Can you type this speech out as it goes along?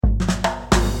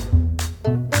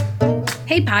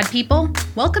Hey pod people,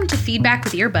 welcome to Feedback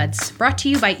with EarBuds, brought to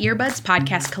you by EarBuds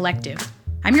Podcast Collective.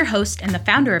 I'm your host and the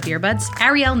founder of EarBuds,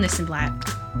 Ariel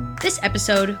Nissenblatt. This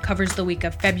episode covers the week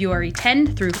of February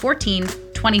 10 through 14,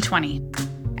 2020.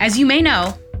 As you may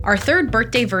know, our third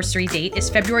birthday-versary date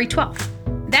is February 12th.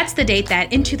 That's the date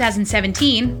that, in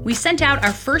 2017, we sent out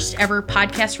our first ever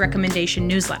podcast recommendation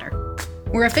newsletter.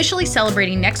 We're officially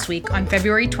celebrating next week on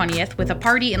February 20th with a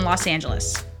party in Los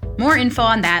Angeles. More info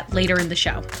on that later in the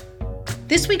show.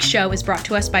 This week's show is brought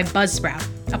to us by Buzzsprout,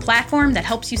 a platform that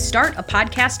helps you start a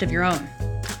podcast of your own.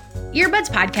 EarBuds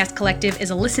Podcast Collective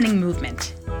is a listening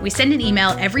movement. We send an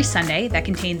email every Sunday that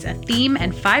contains a theme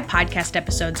and 5 podcast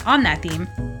episodes on that theme,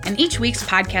 and each week's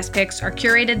podcast picks are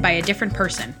curated by a different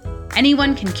person.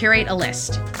 Anyone can curate a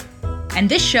list. And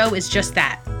this show is just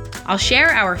that. I'll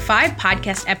share our 5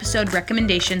 podcast episode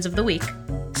recommendations of the week,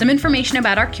 some information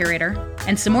about our curator,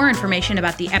 and some more information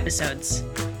about the episodes.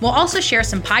 We'll also share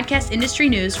some podcast industry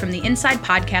news from the Inside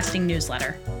Podcasting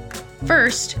newsletter.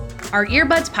 First, our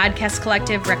EarBuds Podcast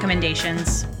Collective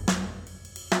recommendations.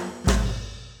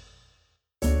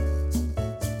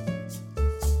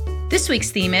 This week's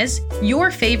theme is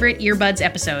your favorite EarBuds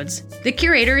episodes. The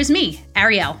curator is me,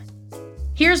 Ariel.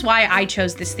 Here's why I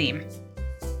chose this theme.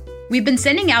 We've been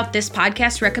sending out this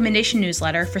podcast recommendation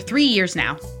newsletter for 3 years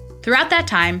now. Throughout that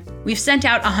time, we've sent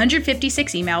out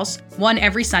 156 emails, one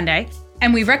every Sunday,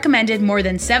 and we've recommended more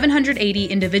than 780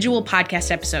 individual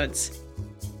podcast episodes.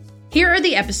 Here are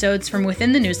the episodes from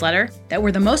within the newsletter that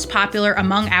were the most popular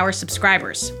among our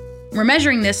subscribers. We're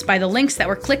measuring this by the links that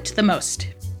were clicked the most.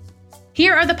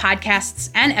 Here are the podcasts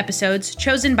and episodes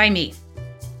chosen by me.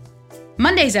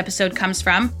 Monday's episode comes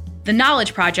from The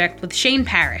Knowledge Project with Shane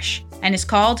Parrish and is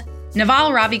called Naval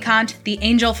Ravikant, the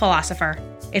Angel Philosopher.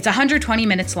 It's 120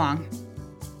 minutes long.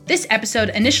 This episode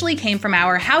initially came from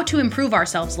our How to Improve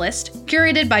Ourselves list,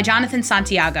 curated by Jonathan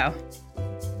Santiago.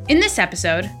 In this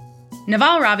episode,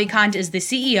 Naval Ravikant is the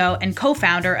CEO and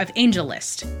co-founder of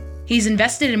AngelList. He's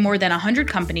invested in more than 100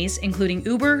 companies, including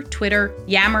Uber, Twitter,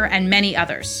 Yammer, and many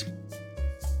others.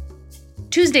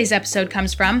 Tuesday's episode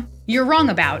comes from You're Wrong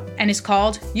About and is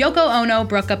called Yoko Ono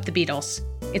Broke Up the Beatles.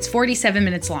 It's 47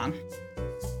 minutes long.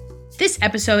 This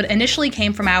episode initially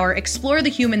came from our Explore the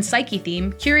Human Psyche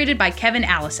theme, curated by Kevin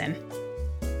Allison.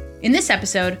 In this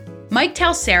episode, Mike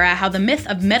tells Sarah how the myth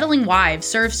of meddling wives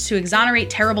serves to exonerate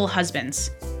terrible husbands.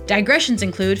 Digressions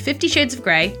include 50 Shades of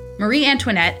Grey, Marie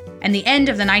Antoinette, and the end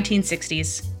of the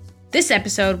 1960s. This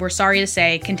episode, we're sorry to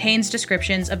say, contains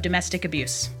descriptions of domestic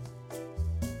abuse.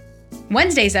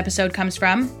 Wednesday's episode comes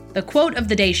from The Quote of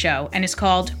the Day Show and is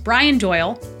called Brian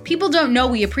Doyle, People Don't Know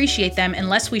We Appreciate Them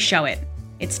Unless We Show It.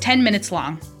 It's 10 minutes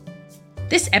long.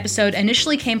 This episode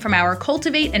initially came from our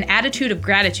Cultivate an Attitude of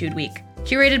Gratitude week,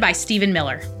 curated by Stephen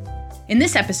Miller. In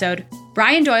this episode,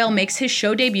 Brian Doyle makes his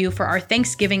show debut for our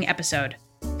Thanksgiving episode.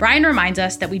 Brian reminds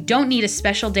us that we don't need a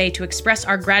special day to express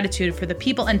our gratitude for the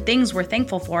people and things we're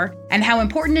thankful for, and how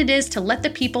important it is to let the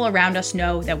people around us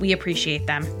know that we appreciate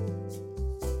them.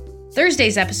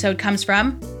 Thursday's episode comes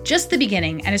from Just the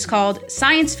Beginning and is called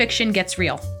Science Fiction Gets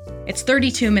Real. It's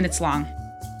 32 minutes long.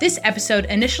 This episode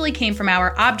initially came from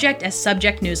our Object as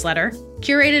Subject newsletter,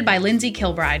 curated by Lindsay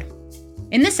Kilbride.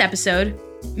 In this episode,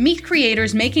 meet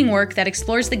creators making work that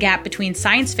explores the gap between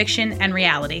science fiction and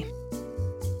reality.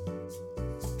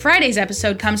 Friday's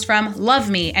episode comes from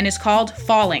Love Me and is called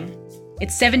Falling.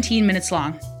 It's 17 minutes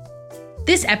long.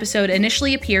 This episode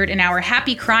initially appeared in our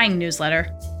Happy Crying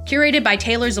newsletter, curated by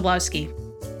Taylor Zablowski.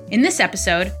 In this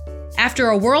episode, after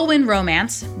a whirlwind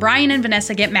romance, Brian and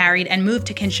Vanessa get married and move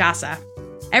to Kinshasa.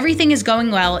 Everything is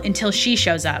going well until she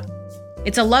shows up.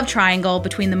 It's a love triangle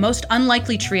between the most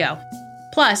unlikely trio.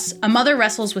 Plus, a mother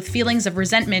wrestles with feelings of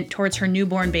resentment towards her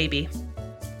newborn baby.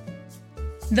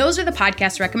 Those are the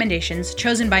podcast recommendations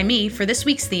chosen by me for this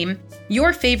week's theme,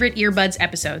 Your Favorite EarBuds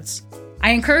Episodes. I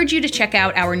encourage you to check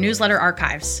out our newsletter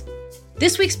archives.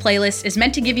 This week's playlist is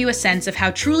meant to give you a sense of how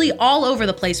truly all over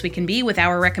the place we can be with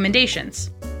our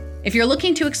recommendations. If you're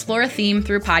looking to explore a theme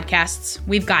through podcasts,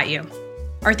 we've got you.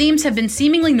 Our themes have been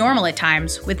seemingly normal at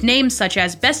times, with names such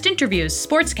as Best Interviews,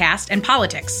 Sportscast, and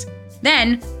Politics.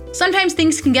 Then, sometimes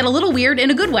things can get a little weird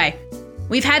in a good way.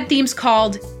 We've had themes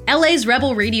called LA's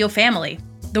Rebel Radio Family,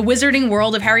 The Wizarding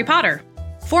World of Harry Potter,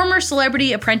 Former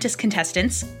Celebrity Apprentice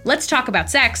Contestants, Let's Talk About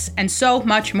Sex, and so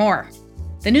much more.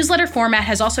 The newsletter format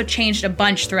has also changed a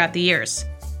bunch throughout the years.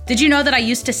 Did you know that I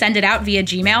used to send it out via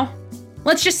Gmail?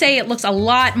 Let's just say it looks a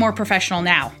lot more professional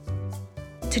now.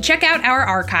 To check out our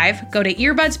archive, go to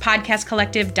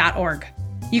earbudspodcastcollective.org.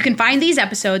 You can find these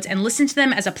episodes and listen to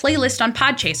them as a playlist on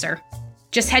Podchaser.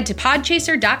 Just head to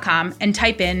podchaser.com and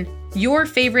type in your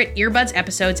favorite EarBuds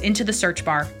episodes into the search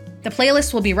bar. The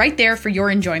playlist will be right there for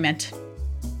your enjoyment.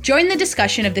 Join the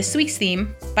discussion of this week's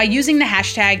theme by using the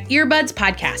hashtag EarBuds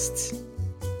Podcasts.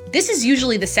 This is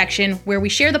usually the section where we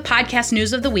share the podcast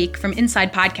news of the week from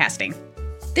Inside Podcasting.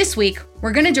 This week,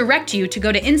 we're going to direct you to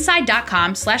go to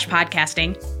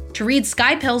inside.com/podcasting to read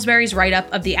Skye Pillsbury's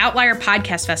write-up of the Outlier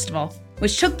Podcast Festival,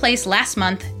 which took place last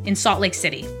month in Salt Lake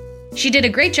City. She did a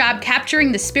great job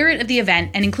capturing the spirit of the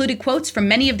event and included quotes from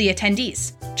many of the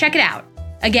attendees. Check it out.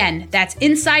 Again, that's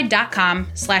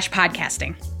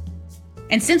inside.com/podcasting.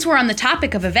 And since we're on the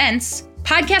topic of events,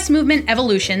 Podcast Movement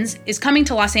Evolutions is coming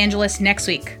to Los Angeles next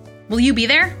week. Will you be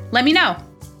there? Let me know.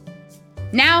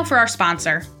 Now for our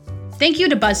sponsor. Thank you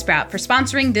to Buzzsprout for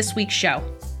sponsoring this week's show.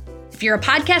 If you're a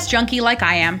podcast junkie like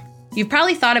I am, you've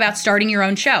probably thought about starting your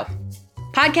own show.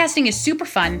 Podcasting is super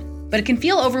fun, but it can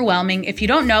feel overwhelming if you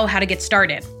don't know how to get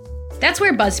started. That's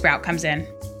where Buzzsprout comes in.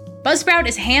 Buzzsprout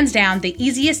is hands down the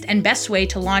easiest and best way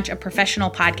to launch a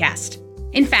professional podcast.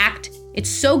 In fact, it's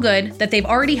so good that they've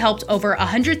already helped over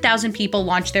 100,000 people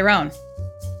launch their own.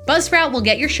 Buzzsprout will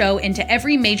get your show into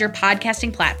every major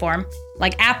podcasting platform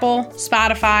like Apple,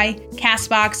 Spotify,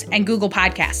 Castbox, and Google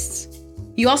Podcasts.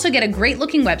 You also get a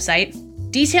great-looking website,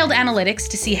 detailed analytics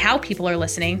to see how people are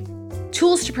listening,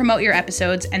 tools to promote your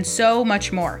episodes, and so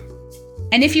much more.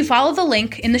 And if you follow the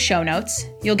link in the show notes,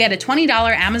 you'll get a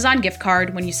 $20 Amazon gift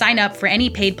card when you sign up for any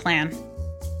paid plan.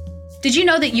 Did you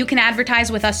know that you can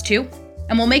advertise with us too?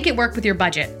 And we'll make it work with your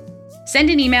budget. Send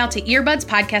an email to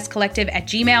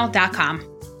earbudspodcastcollective@gmail.com.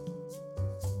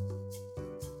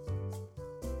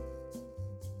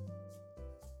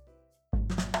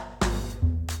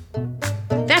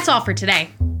 That's all for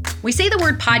today. We say the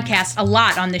word podcast a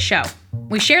lot on this show.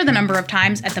 We share the number of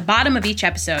times at the bottom of each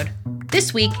episode.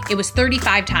 This week, it was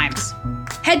 35 times.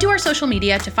 Head to our social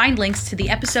media to find links to the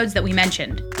episodes that we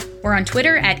mentioned. We're on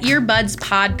Twitter at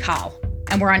EarbudsPodCall,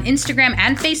 and we're on Instagram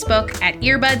and Facebook at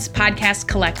EarBuds Podcast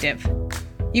Collective.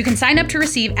 You can sign up to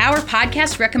receive our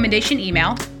podcast recommendation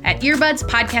email at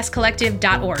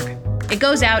earbudspodcastcollective.org. It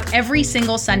goes out every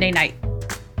single Sunday night.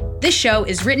 This show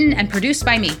is written and produced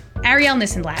by me, Ariel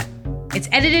Nissenblatt. It's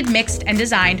edited, mixed, and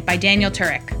designed by Daniel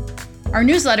Turek. Our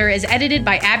newsletter is edited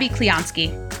by Abby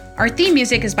Kliansky. Our theme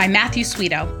music is by Matthew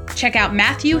Sweeto. Check out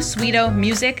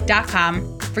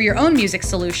MatthewSweetomusic.com for your own music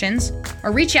solutions,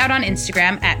 or reach out on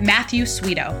Instagram at Matthew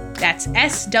Sweeto. That's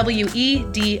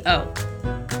SWEDO.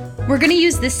 We're going to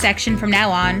use this section from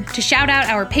now on to shout out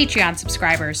our Patreon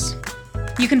subscribers.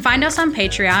 You can find us on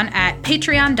Patreon at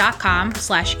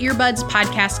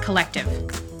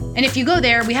patreon.com/earbudspodcastcollective. And if you go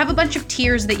there, we have a bunch of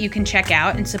tiers that you can check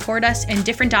out and support us in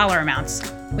different dollar amounts.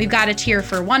 We've got a tier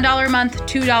for $1 a month,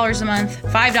 $2 a month,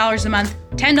 $5 a month,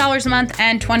 $10 a month,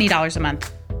 and $20 a month.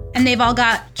 And they've all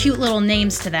got cute little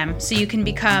names to them, so you can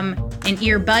become an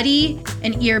ear buddy,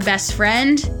 an ear best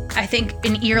friend, I think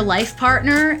an ear life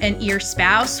partner, an ear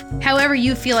spouse. However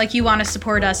you feel like you want to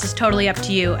support us is totally up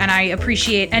to you, and I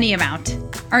appreciate any amount.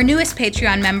 Our newest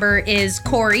Patreon member is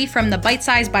Corey from the Bite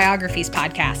Size Biographies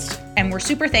podcast, and we're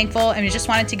super thankful, and we just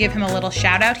wanted to give him a little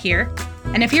shout out here.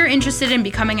 And if you're interested in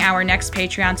becoming our next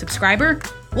Patreon subscriber,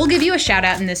 we'll give you a shout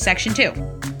out in this section too.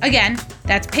 Again,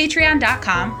 that's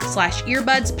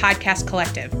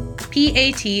patreon.com/earbudspodcastcollective.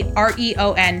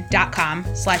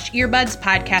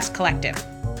 patreon.com/earbudspodcastcollective.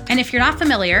 And if you're not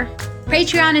familiar,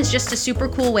 Patreon is just a super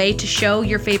cool way to show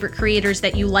your favorite creators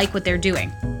that you like what they're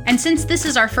doing. And since this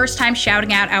is our first time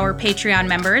shouting out our Patreon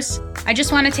members, I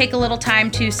just want to take a little time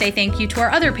to say thank you to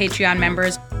our other Patreon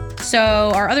members.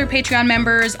 So our other Patreon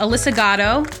members, Alyssa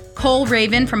Gatto, Cole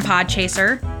Raven from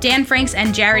Podchaser, Dan Franks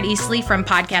and Jared Eastley from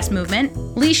Podcast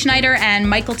Movement, Lee Schneider and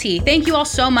Michael T. Thank you all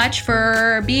so much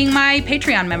for being my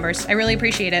Patreon members. I really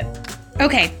appreciate it.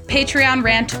 Okay, Patreon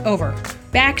rant over.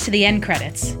 Back to the end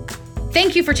credits.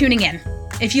 Thank you for tuning in.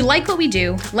 If you like what we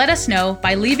do, let us know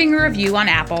by leaving a review on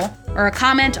Apple or a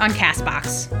comment on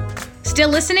Castbox. Still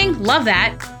listening? Love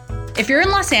that. If you're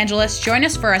in Los Angeles, join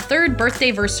us for our 3rd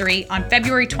birthday-versary on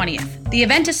February 20th. The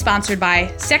event is sponsored by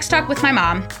Sex Talk with My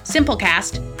Mom,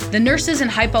 Simplecast, the Nurses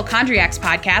and Hypochondriacs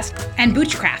podcast, and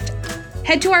Boochcraft.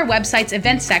 Head to our website's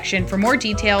events section for more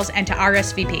details and to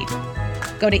RSVP.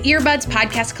 Go to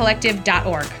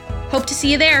earbudspodcastcollective.org. Hope to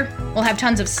see you there. We'll have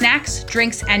tons of snacks,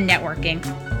 drinks, and networking.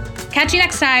 Catch you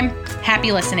next time.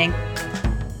 Happy listening.